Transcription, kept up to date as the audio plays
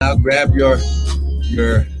now, grab your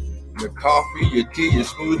coffee, your tea, your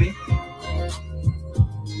smoothie,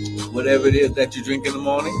 whatever it is that you drink in the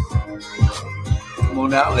morning. Come on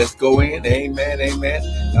now, let's go in. Amen, amen.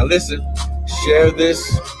 Now listen, share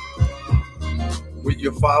this with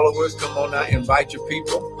your followers. Come on now, invite your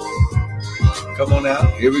people. Come on now,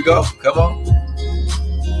 here we go. Come on.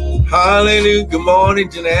 Hallelujah. Good morning,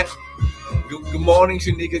 Jeanette. Good morning,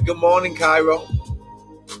 Shanika. Good morning, Cairo.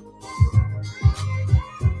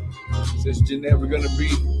 Sister Jeanette, we're going to be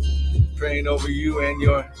praying over you and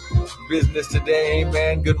your business today.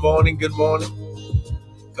 Amen. Good morning. Good morning.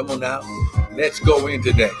 Come on now. Let's go in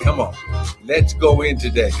today. Come on. Let's go in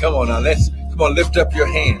today. Come on now. Come on, lift up your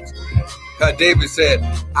hands. David said,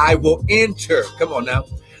 I will enter. Come on now.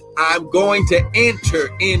 I'm going to enter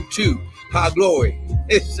into high glory.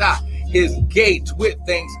 His gates with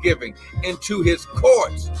thanksgiving, into his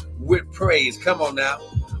courts with praise. Come on now.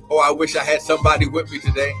 Oh, I wish I had somebody with me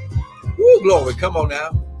today. Woo, glory. Come on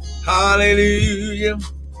now. Hallelujah.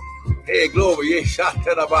 Hey, glory.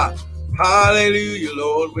 Hallelujah,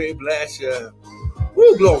 Lord. We bless you.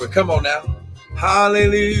 Woo, glory. Come on now.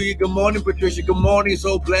 Hallelujah. Good morning, Patricia. Good morning.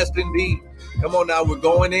 So blessed indeed. Come on now. We're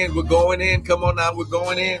going in. We're going in. Come on now. We're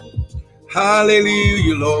going in.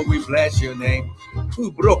 Hallelujah, Lord. We bless your name.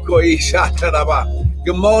 Good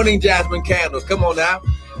morning, Jasmine Candles. Come on now.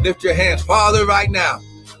 Lift your hands. Father, right now,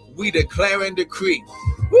 we declare and decree.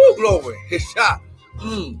 Woo, glory.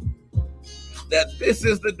 That this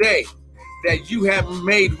is the day that you have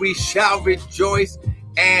made. We shall rejoice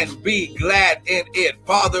and be glad in it.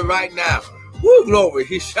 Father, right now. Woo, glory.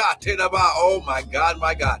 Oh, my God,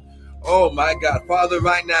 my God. Oh, my God. Father,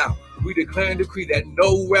 right now, we declare and decree that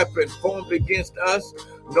no weapon formed against us,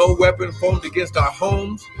 no weapon formed against our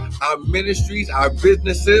homes, our ministries, our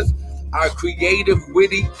businesses, our creative,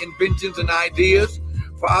 witty inventions and ideas,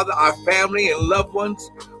 Father, our family and loved ones.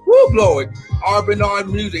 Woo, glory. R&R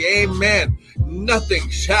music. Amen. Nothing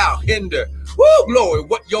shall hinder. Woo, glory.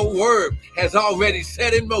 What your word has already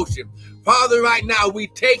set in motion. Father, right now we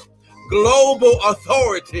take global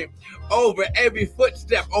authority over every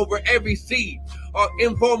footstep, over every seed of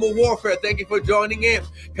informal warfare. Thank you for joining in.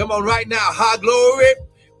 Come on right now. High glory.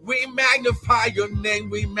 We magnify your name.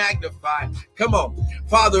 We magnify. Come on.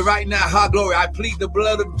 Father, right now, high glory, I plead the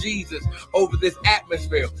blood of Jesus over this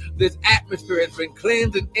atmosphere. This atmosphere has been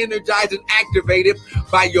cleansed and energized and activated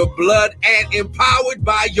by your blood and empowered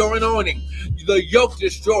by your anointing. The yoke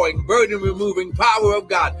destroying, burden removing power of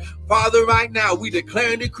God. Father, right now, we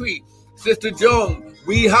declare and decree. Sister Joan,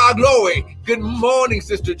 we high glory. Good morning,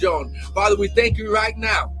 Sister Joan. Father, we thank you right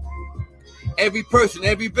now. Every person,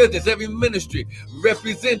 every business, every ministry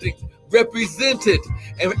represented,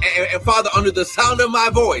 and Father, under the sound of my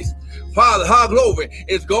voice, Father, high glory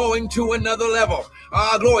is going to another level.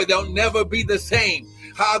 High glory, they'll never be the same.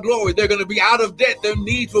 High glory, they're going to be out of debt. Their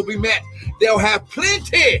needs will be met. They'll have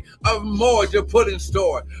plenty of more to put in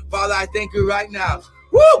store. Father, I thank you right now.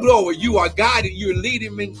 Woo, glory, you are guiding, you're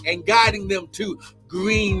leading me and guiding them to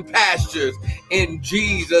green pastures in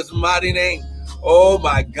Jesus' mighty name. Oh,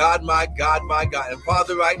 my God, my God, my God. And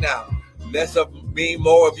Father, right now, less of me,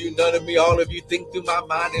 more of you, none of me, all of you, think through my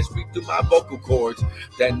mind and speak through my vocal cords,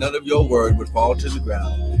 that none of your word would fall to the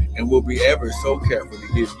ground. And we'll be ever so careful to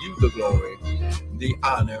give you the glory, the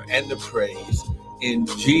honor, and the praise. In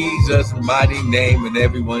Jesus' mighty name. And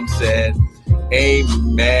everyone said,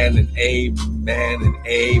 amen and amen and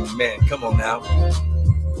amen. Come on now.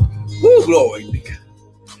 Woo, glory.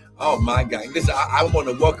 Oh, my God. Listen, I want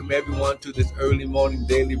to welcome everyone to this early morning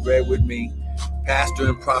daily bread with me, Pastor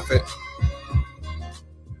and Prophet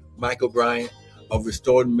Michael Bryant of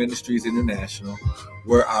Restored Ministries International,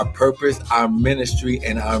 where our purpose, our ministry,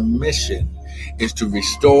 and our mission is to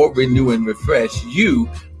restore, renew, and refresh you,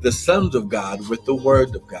 the sons of God, with the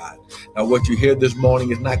word of God. Now, what you hear this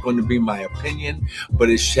morning is not going to be my opinion, but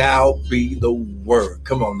it shall be the word.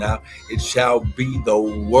 Come on now. It shall be the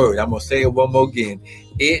word. I'm going to say it one more again.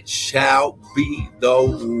 It shall be the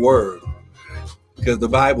word. Because the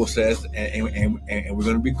Bible says, and we're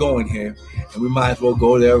going to be going here, and we might as well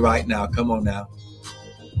go there right now. Come on now.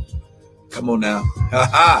 Come on now. Ha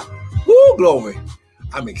ha. Woo, glory.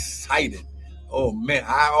 I'm excited. Oh, man.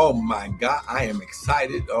 Oh, my God. I am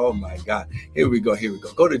excited. Oh, my God. Here we go. Here we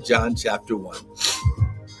go. Go to John chapter 1.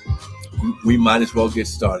 We might as well get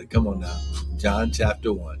started. Come on now. John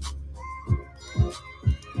chapter 1.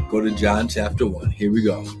 Go to John chapter 1. Here we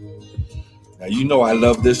go. Now, you know I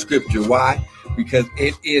love this scripture. Why? Because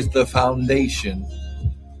it is the foundation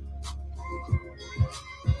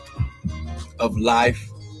of life.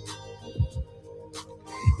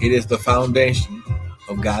 It is the foundation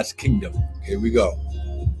of God's kingdom. Here we go.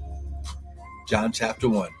 John chapter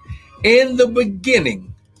 1. In the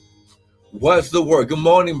beginning was the Word. Good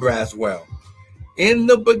morning, Braswell. In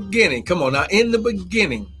the beginning. Come on now. In the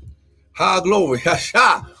beginning. Glory.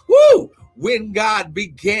 Hasha. Woo. When God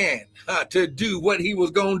began to do what he was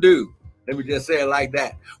going to do. Let me just say it like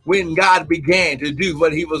that. When God began to do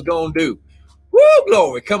what he was going to do. Woo,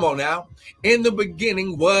 glory. Come on now. In the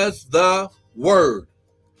beginning was the Word.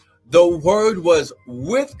 The Word was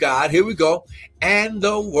with God. Here we go. And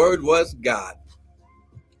the Word was God.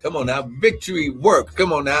 Come on now. Victory work.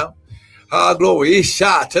 Come on now. Glory.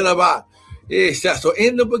 Isha telaba. Isha. So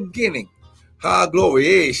in the beginning.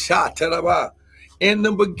 Glory. Isha telaba. In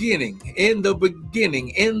the beginning. In the beginning.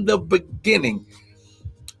 In the beginning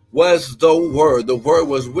was the Word. The Word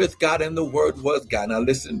was with God and the Word was God. Now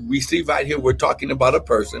listen, we see right here we're talking about a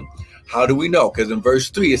person. How do we know? Because in verse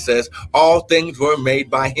 3 it says, all things were made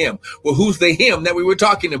by him. Well, who's the him that we were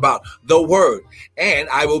talking about? The Word. And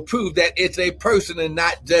I will prove that it's a person and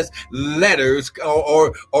not just letters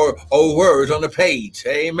or words on the page.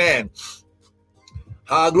 Amen.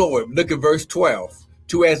 Glory. Look at verse 12.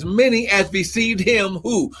 To as many as received him,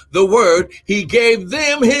 who? The Word, he gave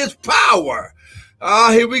them his power.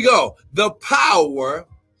 Here we go. The power,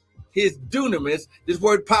 his dunamis. This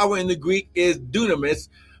word power in the Greek is dunamis,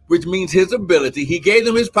 which means his ability. He gave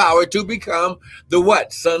them his power to become the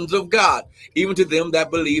what? Sons of God, even to them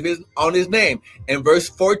that believe on his name. In verse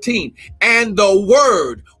 14, and the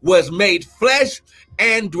Word was made flesh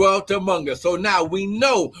and dwelt among us. So now we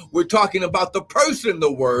know we're talking about the person,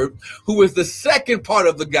 the Word, who is the second part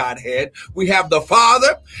of the Godhead. We have the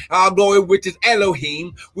Father, our glory, which is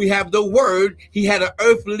Elohim. We have the Word. He had an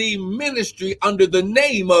earthly ministry under the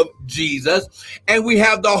name of Jesus. And we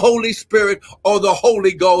have the Holy Spirit or the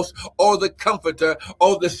Holy Ghost or the Comforter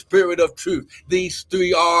or the Spirit of truth. These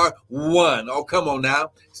three are one. Oh, come on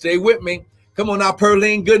now. Stay with me. Come on now,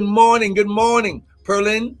 Perlene. Good morning. Good morning,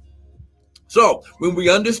 Perlene. So when we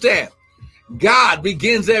understand God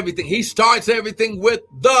begins everything, he starts everything with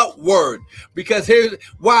the Word. Because here's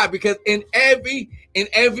why, because in every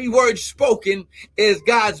word spoken is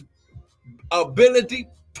God's ability,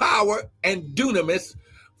 power, and dunamis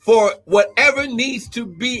for whatever needs to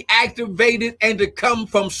be activated and to come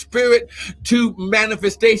from spirit to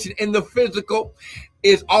manifestation in the physical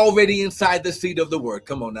is already inside the seed of the Word.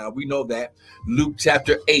 Come on now, we know that. Luke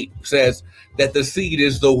chapter 8 says that the seed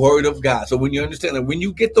is the Word of God. So when you understand that, when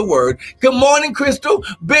you get the Word, good morning, Crystal,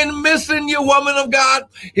 been missing you, woman of God.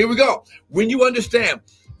 Here we go. When you understand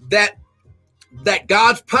that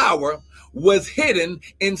God's power was hidden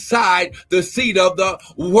inside the seed of the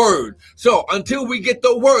Word. So until we get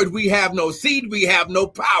the Word, we have no seed, we have no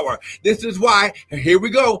power. This is why, here we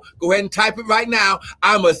go. Go ahead and type it right now.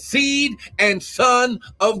 I'm a seed and son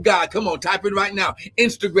of God. Come on, type it right now.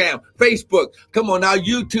 Instagram, Facebook, come on now,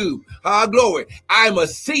 YouTube. Glory. I'm a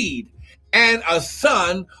seed and a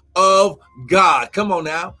son of God. Come on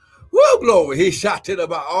now. Woo, glory. He shot it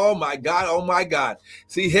about, oh my God, oh my God.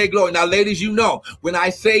 See, hey, glory. Now, ladies, you know, when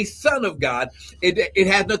I say son of God, it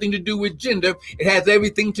has nothing to do with gender. It has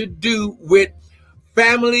everything to do with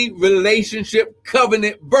family, relationship,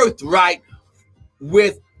 covenant, birthright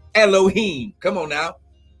with Elohim. Come on now.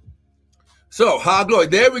 So, glory.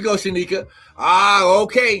 There we go, Shanika.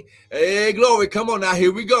 Okay. Hey, glory. Come on now.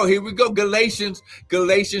 Here we go. Here we go. Galatians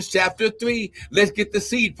chapter 3. Let's get the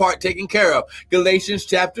seed part taken care of. Galatians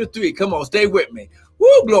chapter 3. Come on. Stay with me.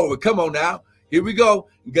 Woo, glory. Come on now. Here we go.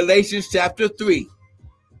 Galatians chapter 3.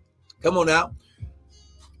 Come on now.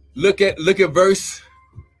 Look at verse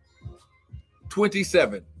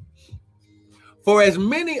 27. For as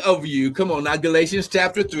many of you, come on now, Galatians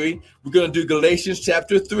chapter 3. We're going to do Galatians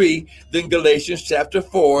chapter 3, then Galatians chapter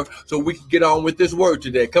 4, so we can get on with this word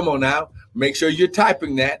today. Come on now. Make sure you're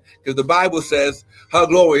typing that, because the Bible says,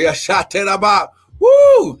 glory,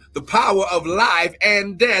 woo, the power of life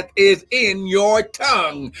and death is in your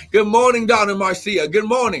tongue. Good morning, Donna Marcia. Good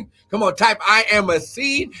morning. Come on, type, I am a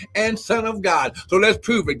seed and son of God. So let's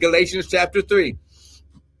prove it. Galatians chapter 3.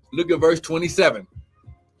 Look at verse 27.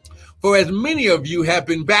 For as many of you have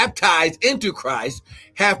been baptized into Christ,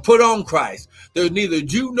 have put on Christ. There's neither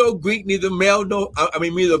Jew nor Greek, neither bond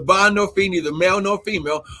nor free, neither male nor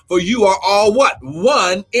female. For you are all what?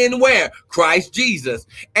 One in where? Christ Jesus.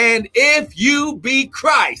 And if you be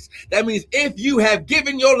Christ, that means if you have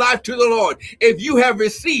given your life to the Lord, if you have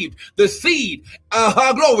received the seed,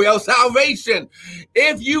 glory of salvation,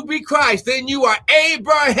 if you be Christ, then you are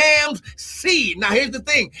Abraham's seed. Now here's the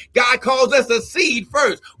thing. God calls us a seed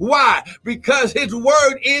first. Why? Why? Because his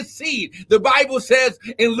word is seed. The Bible says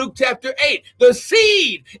in Luke chapter 8, the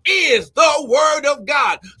seed is the word of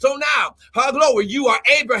God. So now, glory, you are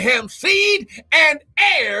Abraham's seed and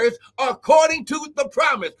heirs according to the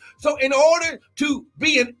promise. So in order to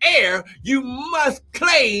be an heir, you must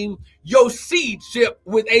claim your seedship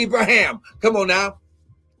with Abraham. Come on now.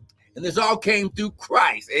 And this all came through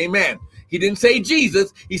Christ. Amen. He didn't say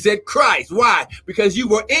Jesus. He said Christ. Why? Because you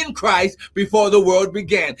were in Christ before the world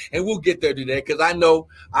began. And we'll get there today because I know.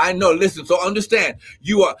 Listen, so understand.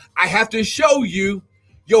 I have to show you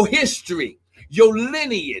your history, your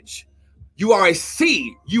lineage. You are a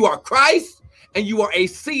seed. You are Christ. And you are a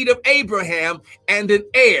seed of Abraham and an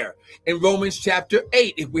heir. In Romans chapter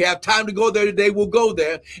 8, if we have time to go there today, we'll go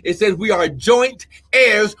there. It says we are joint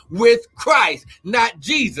heirs with Christ, not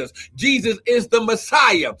Jesus. Jesus is the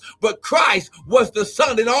Messiah, but Christ was the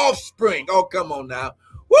son and offspring. Oh, come on now.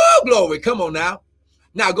 Woo, glory. Come on now.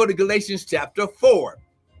 Now go to Galatians chapter 4.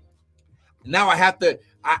 Now I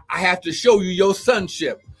have to show you your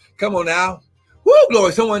sonship. Come on now. Woo,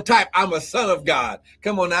 glory. Someone type, I'm a son of God.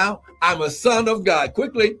 Come on now. I'm a son of God.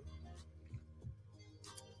 Quickly.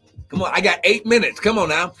 Come on. I got 8 minutes. Come on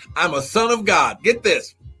now. I'm a son of God. Get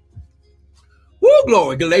this. Woo,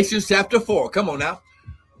 glory. Galatians chapter 4. Come on now.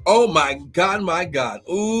 Oh, my God, my God.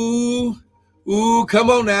 Ooh, come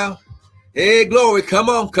on now. Hey, glory. Come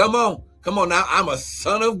on. Come on now. I'm a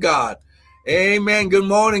son of God. Amen. Good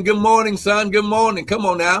morning, son. Good morning. Come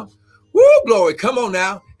on now. Woo, glory. Come on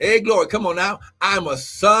now. Hey, glory. Come on now. I'm a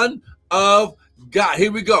son of God.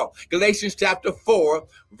 Here we go. Galatians chapter 4,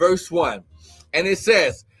 verse 1. And it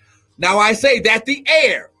says, now I say that the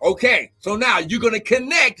heir. Okay. So now you're going to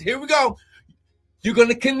connect. Here we go. You're going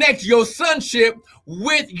to connect your sonship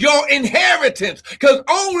with your inheritance because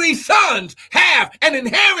only sons have an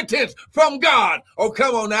inheritance from God. Oh,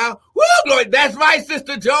 come on now. Woo, Lord, that's right,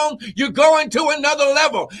 Sister Joan. You're going to another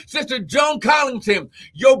level. Sister Joan Collington,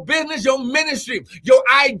 your business, your ministry, your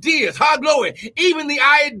ideas, glory, even the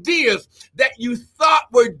ideas that you thought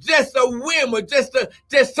were just a whim or just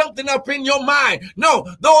something up in your mind. No,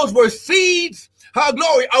 those were seeds.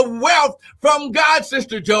 Glory, of wealth from God,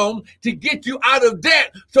 Sister Joan, to get you out of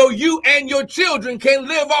debt so you and your children can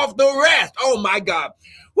live off the rest. Oh, my God.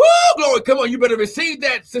 Woo, glory. Come on, you better receive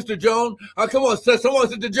that, Sister Joan. Come on, someone,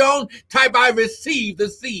 Sister Joan, type, I received the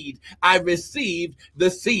seed. I received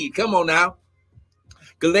the seed. Come on now.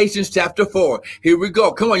 Galatians chapter 4. Here we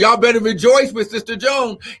go. Come on, y'all better rejoice with Sister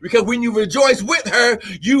Joan because when you rejoice with her,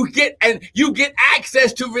 you get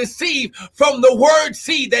access to receive from the word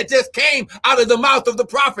seed that just came out of the mouth of the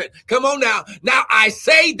prophet. Come on now. Now I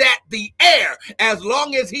say that the heir, as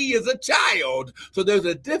long as he is a child. So there's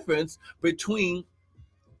a difference between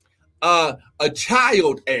a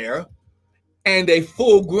child heir and a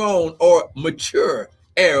full-grown or mature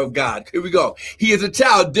heir of God. Here we go. He is a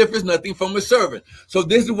child, differs nothing from a servant. So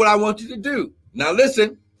this is what I want you to do. Now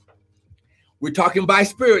listen, we're talking by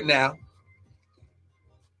spirit now.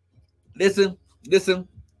 Listen.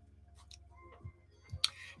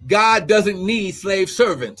 God doesn't need slave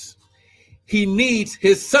servants. He needs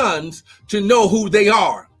his sons to know who they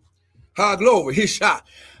are. Glory, his shot.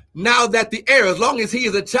 Now that the heir, as long as he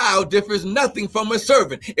is a child, differs nothing from a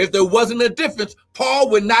servant. If there wasn't a difference, Paul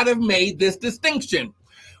would not have made this distinction.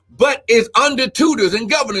 But is under tutors and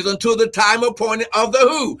governors until the time appointed of the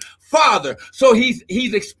who? Father. So he's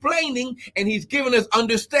explaining and he's giving us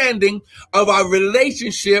understanding of our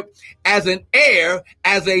relationship as an heir,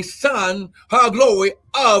 as a son, glory,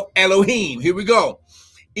 of Elohim. Here we go.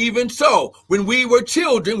 Even so, when we were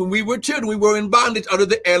children, we were in bondage under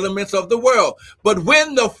the elements of the world. But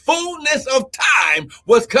when the fullness of time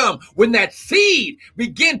was come, when that seed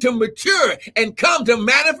began to mature and come to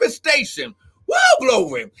manifestation, woo,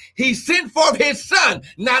 glory, he sent forth his son,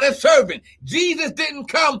 not a servant. Jesus didn't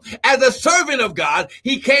come as a servant of God.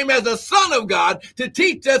 He came as a son of God to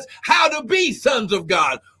teach us how to be sons of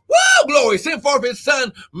God. Woo, glory, sent forth his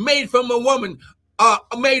son made from a woman,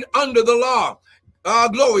 made under the law.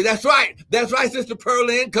 Glory. That's right. That's right, Sister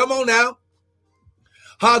Pearline. Come on now.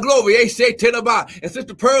 Glory. And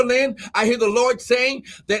Sister Pearline, I hear the Lord saying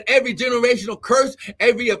that every generational curse,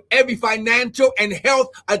 every financial and health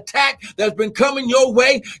attack that's been coming your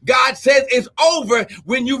way, God says it's over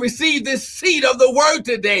when you receive this seed of the word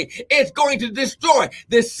today. It's going to destroy.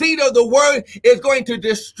 This seed of the word is going to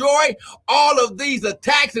destroy all of these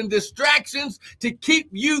attacks and distractions to keep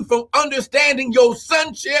you from understanding your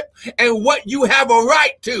sonship and what you have a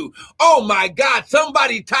right to. Oh my God.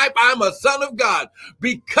 Somebody type, I'm a son of God.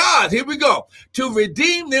 Because, here we go, to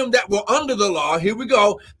redeem them that were under the law, here we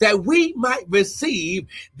go, that we might receive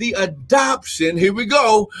the adoption, here we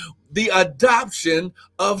go, the adoption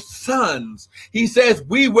of sons. He says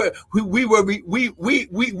we receive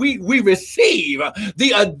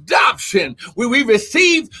the adoption. When we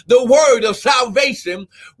received the word of salvation,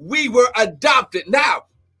 we were adopted. Now,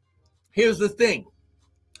 here's the thing.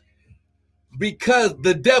 Because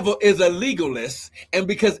the devil is a legalist, and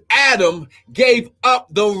because Adam gave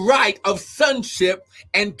up the right of sonship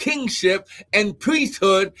and kingship and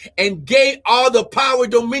priesthood and gave all the power,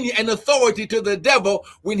 dominion, and authority to the devil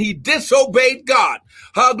when he disobeyed God.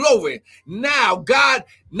 Glory. Now, God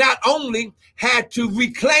not only had to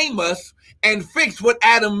reclaim us and fix what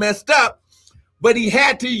Adam messed up, but he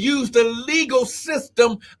had to use the legal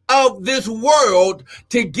system of this world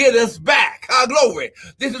to get us back. Glory.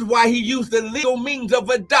 This is why he used the legal means of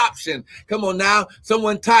adoption. Come on now.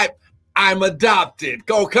 Someone type, I'm adopted.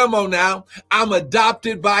 Go, come on now. I'm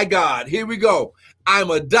adopted by God. Here we go. I'm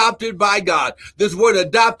adopted by God. This word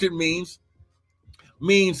adopted means,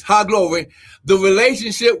 glory, the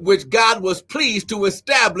relationship which God was pleased to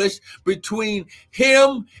establish between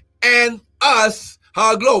him and us.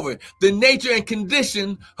 Glory. The nature and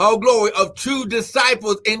condition, glory, of true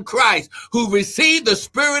disciples in Christ who receive the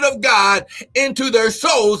Spirit of God into their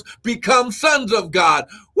souls become sons of God.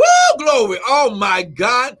 Woo, glory. Oh my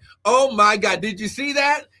God. Oh my God. Did you see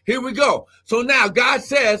that? Here we go. So now God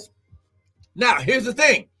says, now here's the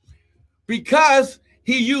thing. Because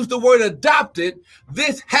he used the word adopted,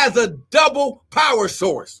 this has a double power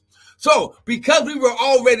source. So because we were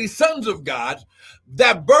already sons of God,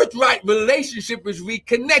 that birthright relationship is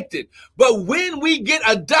reconnected. But when we get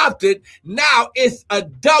adopted, now it's a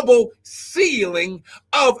double sealing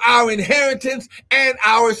of our inheritance and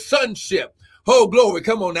our sonship. Oh, glory.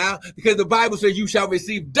 Come on now. Because the Bible says you shall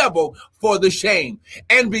receive double for the shame.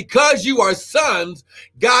 And because you are sons,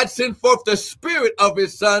 God sent forth the Spirit of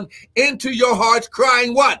his Son into your hearts,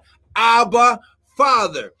 crying what? Abba,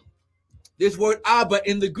 Father. This word Abba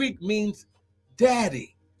in the Greek means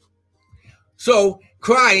daddy. So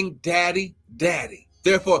crying, daddy, daddy.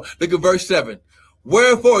 Therefore, look at verse 7.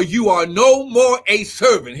 Wherefore you are no more a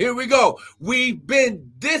servant. Here we go. We've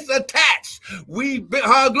been disattached. We've been,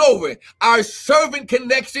 glory. Our servant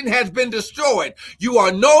connection has been destroyed. You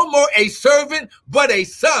are no more a servant, but a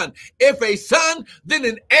son. If a son, then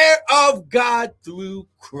an heir of God through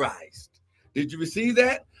Christ. Did you receive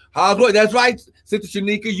that? Glory. That's right, Sister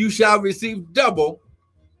Shanika. You shall receive double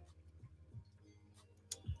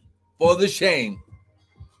for the shame.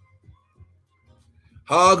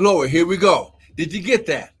 Glory. Here we go. Did you get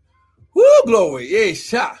that? Woo, glory. Yeah,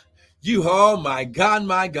 you, oh my God,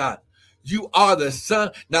 my God. You are the son.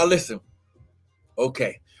 Now listen.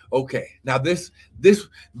 Okay. Now this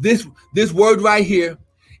word right here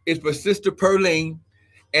is for Sister Pearline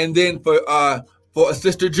and then for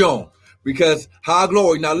Sister Joan. Because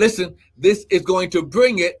glory. Now listen, this is going to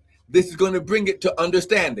bring it to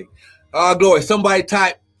understanding. Glory. Somebody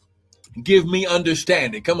type, give me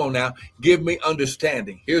understanding. Come on now. Give me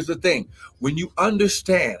understanding. Here's the thing. When you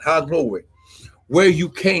understand, glory, where you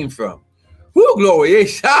came from, whoo, glory,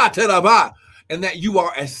 and that you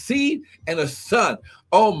are a seed and a son.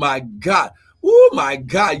 Oh my God. Oh my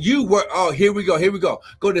God. You were, here we go.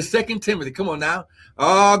 Go to 2 Timothy. Come on now.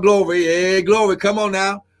 Glory. Yeah, glory. Come on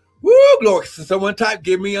now. Woo, glory. Someone type,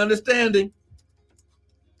 give me understanding.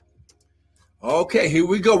 Okay, here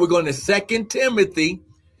we go. We're going to 2 Timothy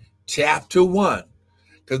chapter 1.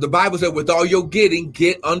 Because the Bible said, with all your getting,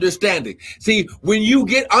 get understanding. See, when you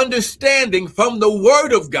get understanding from the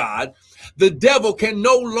word of God, the devil can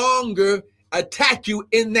no longer attack you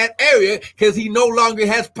in that area because he no longer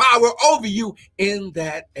has power over you in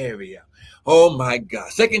that area. Oh my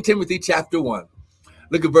God. 2 Timothy chapter 1.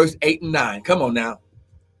 Look at verse 8 and 9. Come on now.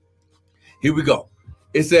 Here we go.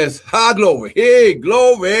 It says, glory. Hey,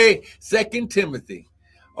 glory. 2 Timothy.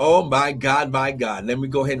 Oh my God, my God. Let me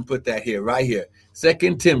go ahead and put that here, right here.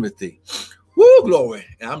 2 Timothy. Woo, glory.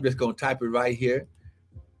 And I'm just going to type it right here.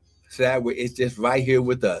 So that way it's just right here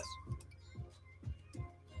with us.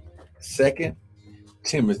 2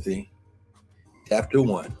 Timothy chapter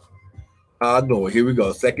 1. Glory. Here we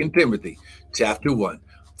go. 2 Timothy chapter 1.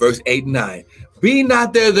 Verse 8 and 9. Be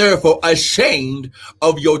not therefore ashamed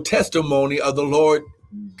of your testimony of the Lord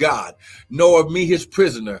God, nor of me his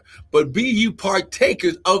prisoner, but be you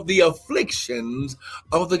partakers of the afflictions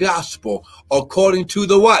of the gospel, according to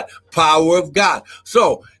the what? Power of God.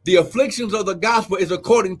 So the afflictions of the gospel is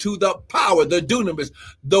according to the power, the dunamis,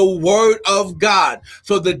 the word of God.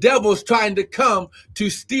 So the devil's trying to come to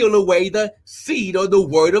steal away the seed or the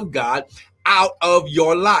word of God out of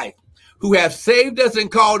your life. who have saved us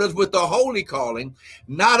and called us with a holy calling,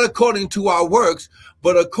 not according to our works,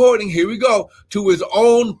 but according, here we go, to his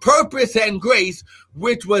own purpose and grace,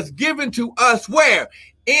 which was given to us where?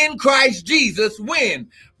 In Christ Jesus, when?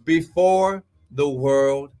 Before the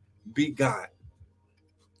world began.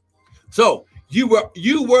 So you were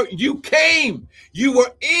in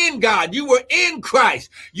God, you were in Christ,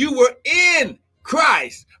 you were in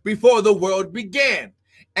Christ before the world began.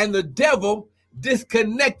 And the devil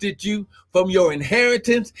disconnected you from your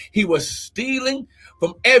inheritance. He was stealing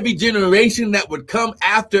from every generation that would come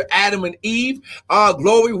after Adam and Eve.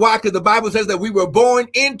 Glory. Why? Because the Bible says that we were born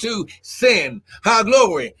into sin.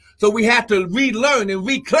 Glory. So we have to relearn and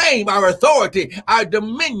reclaim our authority, our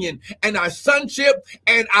dominion, and our sonship,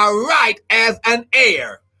 and our right as an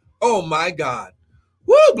heir. Oh my God.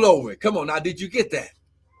 Woo, glory. Come on now. Did you get that?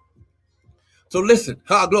 So listen,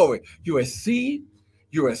 glory. You're a seed.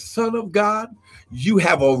 You're a son of God. You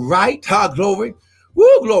have a right, glory.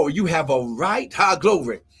 Woo, glory. You have a right,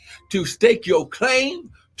 glory, to stake your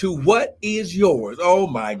claim to what is yours. Oh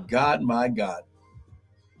my God, my God.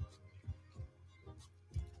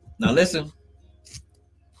 Now listen.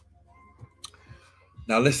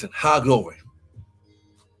 Glory.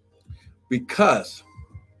 Because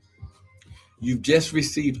you've just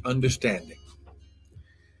received understanding.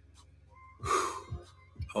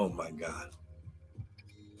 Oh my God.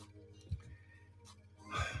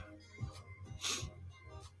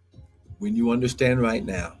 When you understand right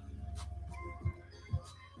now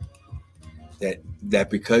that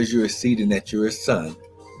because you're a seed and that you're a son,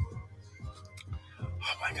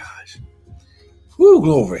 oh my gosh, whoo,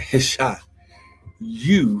 glory,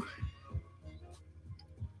 you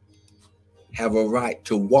have a right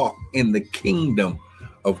to walk in the kingdom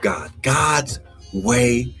of God, God's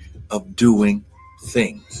way of doing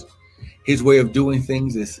things. His way of doing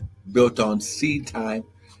things is built on seed time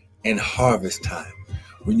and harvest time.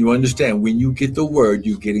 When you understand, when you get the word,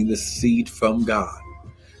 you're getting the seed from God.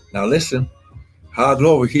 Now listen.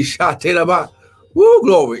 Glory. Woo,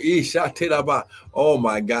 glory. Oh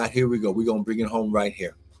my God. Here we go. We're going to bring it home right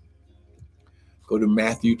here. Go to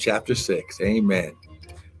Matthew chapter 6. Amen.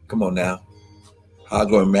 Come on now.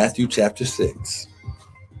 Glory. Matthew chapter 6.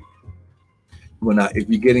 Come on now. If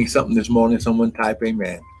you're getting something this morning, someone type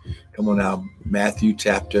amen. Come on now. Matthew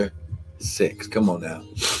chapter 6. Come on now.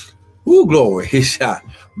 Woo, glory.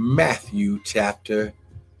 Matthew chapter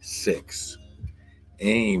 6.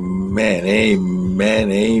 Amen.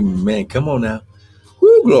 Amen. Amen. Come on now.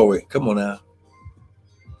 Woo, glory. Come on now.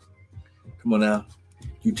 Come on now.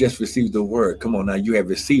 You just received the word. Come on now. You have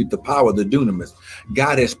received the power of the dunamis.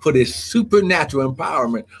 God has put his supernatural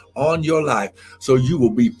empowerment on your life so you will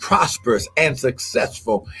be prosperous and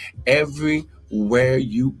successful everywhere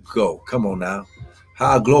you go. Come on now.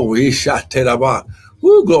 Glory.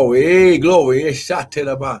 Woo, glory, glory.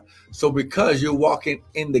 So because you're walking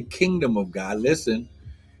in the kingdom of God, listen,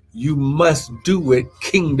 you must do it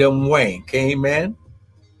kingdom way. Okay, amen?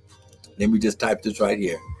 Let me just type this right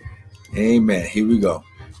here. Amen. Here we go.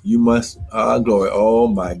 You must, glory. Oh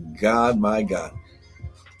my God, my God.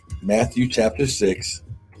 Matthew chapter 6,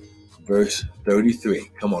 verse 33.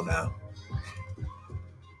 Come on now.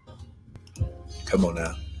 Come on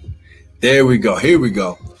now. There we go. Here we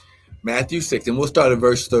go. Matthew 6, and we'll start at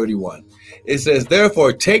verse 31. It says,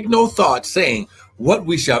 therefore, take no thought, saying, what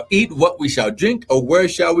we shall eat, what we shall drink, or where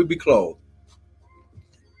shall we be clothed?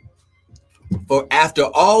 For after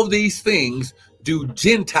all these things do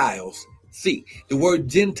Gentiles seek. The word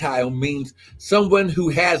Gentile means someone who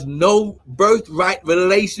has no birthright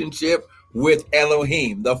relationship with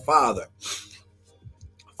Elohim, the Father.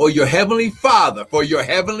 For your heavenly Father,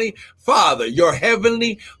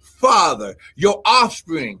 your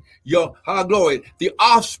offspring, your glory, the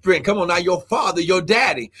offspring, come on now, your father, your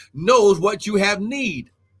daddy knows what you have need.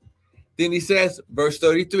 Then he says, verse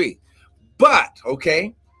 33, but,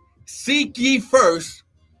 okay, seek ye first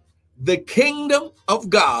the kingdom of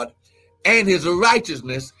God and his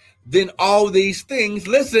righteousness, then all these things,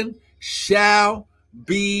 listen, shall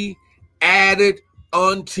be added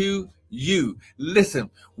unto you. Listen,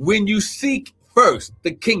 when you seek first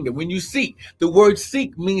the kingdom, when you seek, the word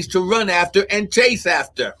seek means to run after and chase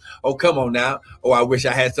after. Oh, come on now. Oh, I wish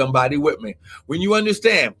I had somebody with me. When you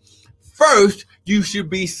understand, first, you should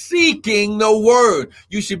be seeking the word.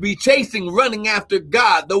 You should be chasing, running after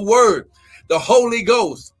God, the word, the Holy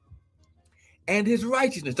Ghost, and his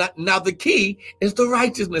righteousness. Now, the key is the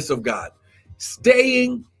righteousness of God.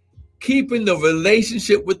 Keeping the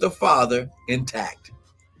relationship with the Father intact.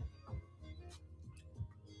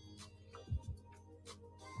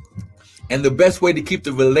 And the best way to keep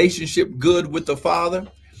the relationship good with the Father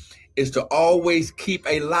is to always keep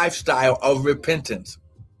a lifestyle of repentance.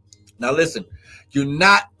 Now listen, you're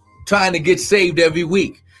not trying to get saved every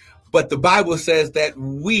week, but the Bible says that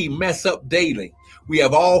we mess up daily. We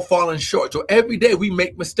have all fallen short. So every day we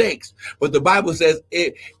make mistakes. But the Bible says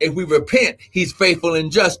if we repent, he's faithful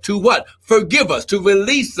and just to what? Forgive us, to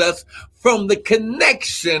release us from the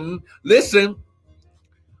connection, listen,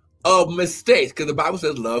 of mistakes. Because the Bible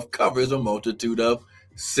says love covers a multitude of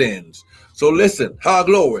sins. So listen,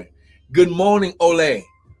 glory. Good morning, Ole.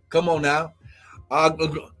 Come on now.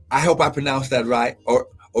 I hope I pronounced that right. Or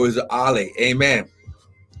is it Ale? Amen.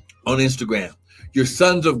 On Instagram. You're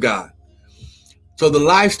sons of God. So the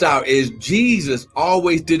lifestyle is Jesus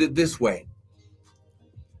always did it this way.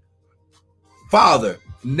 Father,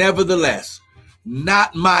 nevertheless,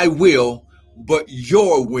 not my will, but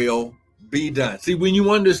your will be done. See, when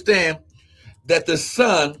you understand that the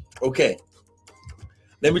Son, okay,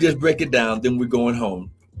 let me just break it down, then we're going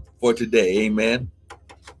home for today. Amen.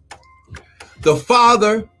 The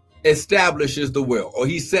Father establishes the will, or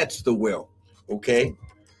he sets the will. Okay.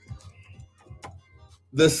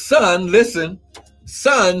 The Son, listen,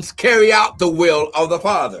 sons carry out the will of the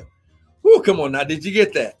Father. Whoo, come on now. Did you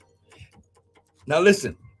get that? Now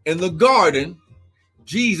listen, in the garden,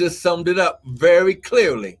 Jesus summed it up very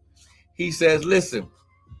clearly. He says, listen,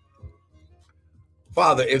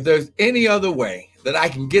 Father, if there's any other way that I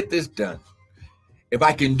can get this done, if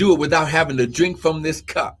I can do it without having to drink from this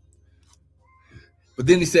cup. But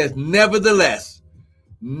then he says, nevertheless,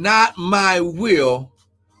 not my will,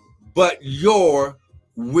 but your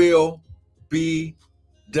will be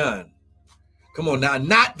done. Come on now,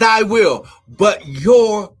 not thy will, but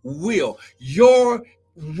your will. Your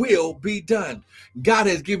will be done. God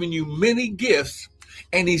has given you many gifts,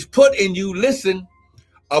 and he's put in you, listen,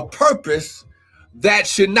 a purpose that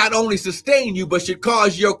should not only sustain you, but should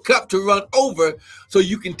cause your cup to run over so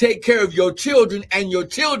you can take care of your children and your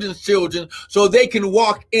children's children so they can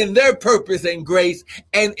walk in their purpose and grace,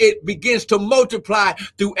 and it begins to multiply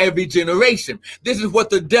through every generation. This is what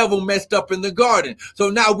the devil messed up in the garden. So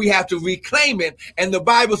now we have to reclaim it. And the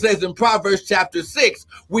Bible says in Proverbs chapter 6,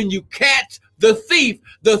 when you catch the thief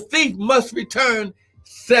must return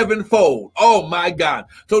sevenfold. Oh my God.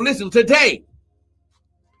 So listen, today,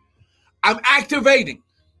 I'm activating,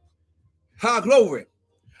 glory,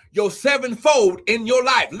 your sevenfold in your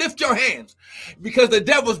life. Lift your hands because the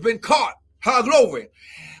devil's been caught. Glory.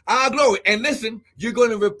 Glory. And listen, you're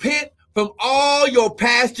going to repent from all your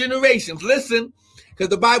past generations. Listen, because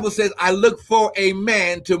the Bible says, I look for a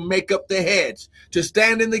man to make up the hedge, to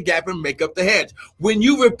stand in the gap and make up the hedge. When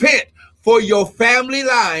you repent for your family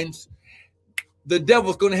lines, the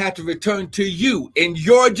devil's going to have to return to you in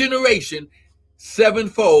your generation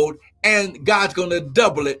sevenfold. And God's going to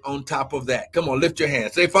double it on top of that. Come on, lift your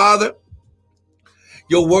hand. Say, Father,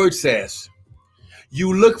 your word says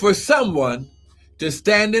you look for someone to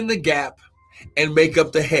stand in the gap and make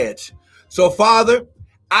up the hedge. So, Father,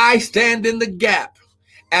 I stand in the gap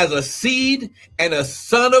as a seed and a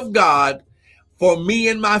son of God for me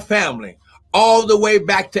and my family, all the way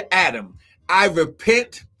back to Adam. I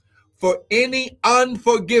repent for any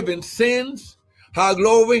unforgiven sins.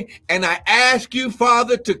 Glory. And I ask you,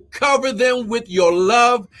 Father, to cover them with your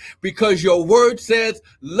love, because your word says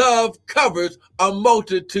love covers a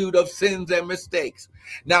multitude of sins and mistakes.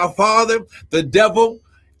 Now, Father, the devil,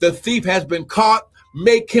 the thief has been caught.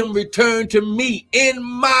 Make him return to me in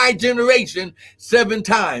my generation 7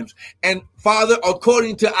 times. And Father,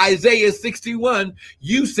 according to Isaiah 61,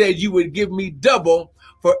 you said you would give me double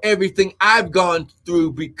for everything I've gone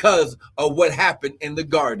through because of what happened in the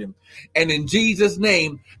garden. And in Jesus'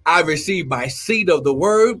 name, I receive my seed of the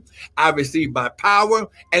word. I receive my power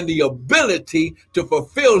and the ability to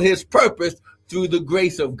fulfill his purpose through the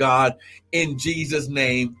grace of God. In Jesus'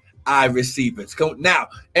 name, I receive it. Now,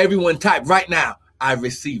 everyone type right now, I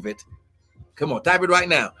receive it. Come on, type it right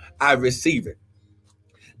now. I receive it.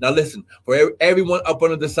 Now listen, for everyone up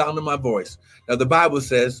under the sound of my voice. Now the Bible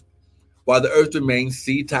says, while the earth remains,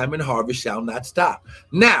 seed time and harvest shall not stop.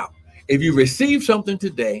 Now, if you receive something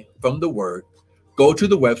today from the word, go to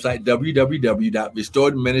the website,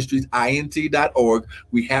 www.restoredministriesint.org.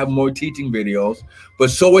 We have more teaching videos,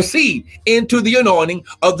 but sow a seed into the anointing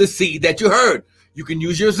of the seed that you heard. You can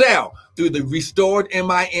use your Zelle through the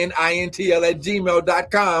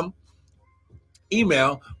restoredminintl@gmail.com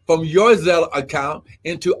email from your Zelle account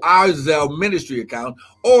into our Zelle ministry account,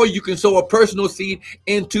 or you can sow a personal seed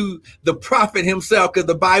into the prophet himself, because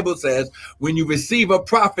the Bible says when you receive a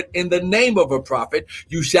prophet in the name of a prophet,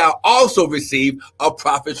 you shall also receive a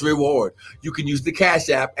prophet's reward. You can use the Cash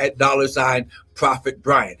App at $Prophet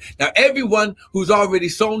Brian. Now, everyone who's already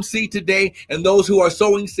sown seed today and those who are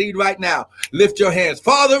sowing seed right now, lift your hands.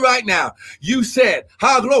 Father, right now, you said,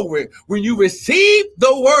 glory, when you receive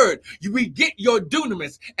the word, we get your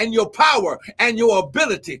dunamis and your power and your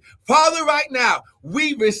ability. Father, right now,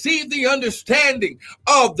 we receive the understanding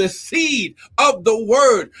of the seed of the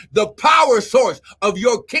word, the power source of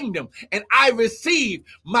your kingdom. And I receive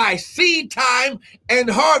my seed time and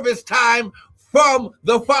harvest time from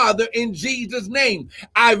the Father in Jesus' name.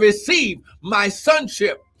 I receive my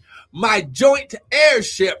sonship, my joint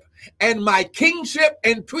heirship, and my kingship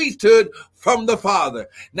and priesthood from the Father.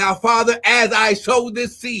 Now, Father, as I sow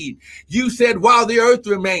this seed, you said while the earth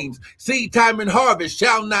remains, seed time and harvest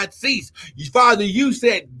shall not cease. Father, you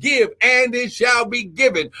said give and it shall be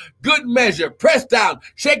given. Good measure, pressed down,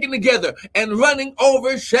 shaken together, and running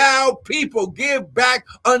over shall people give back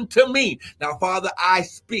unto me. Now, Father, I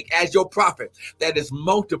speak as your prophet that is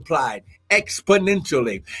multiplied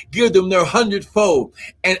exponentially. Give them their 100-fold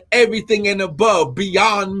and everything and above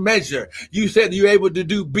beyond measure. You said you're able to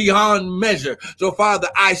do beyond measure. So, Father,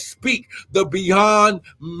 I speak the beyond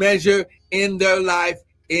measure in their life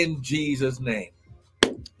in Jesus' name.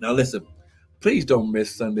 Now, listen, please don't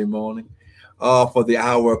miss Sunday morning for the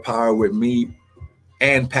hour of power with me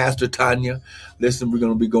and Pastor Tanya. Listen, we're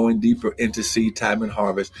going to be going deeper into seed time and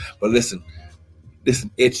harvest. But listen,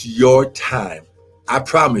 it's your time. I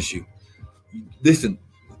promise you. Listen,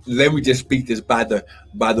 let me just speak this by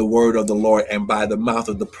the word of the Lord and by the mouth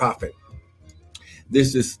of the prophet.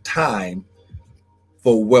 This is time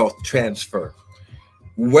for wealth transfer.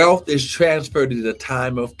 Wealth is transferred in a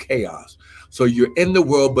time of chaos. So you're in the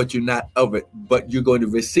world, but you're not of it. But you're going to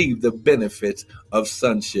receive the benefits of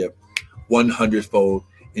sonship 100-fold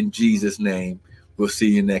in Jesus' name. We'll see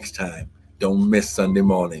you next time. Don't miss Sunday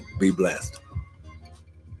morning. Be blessed.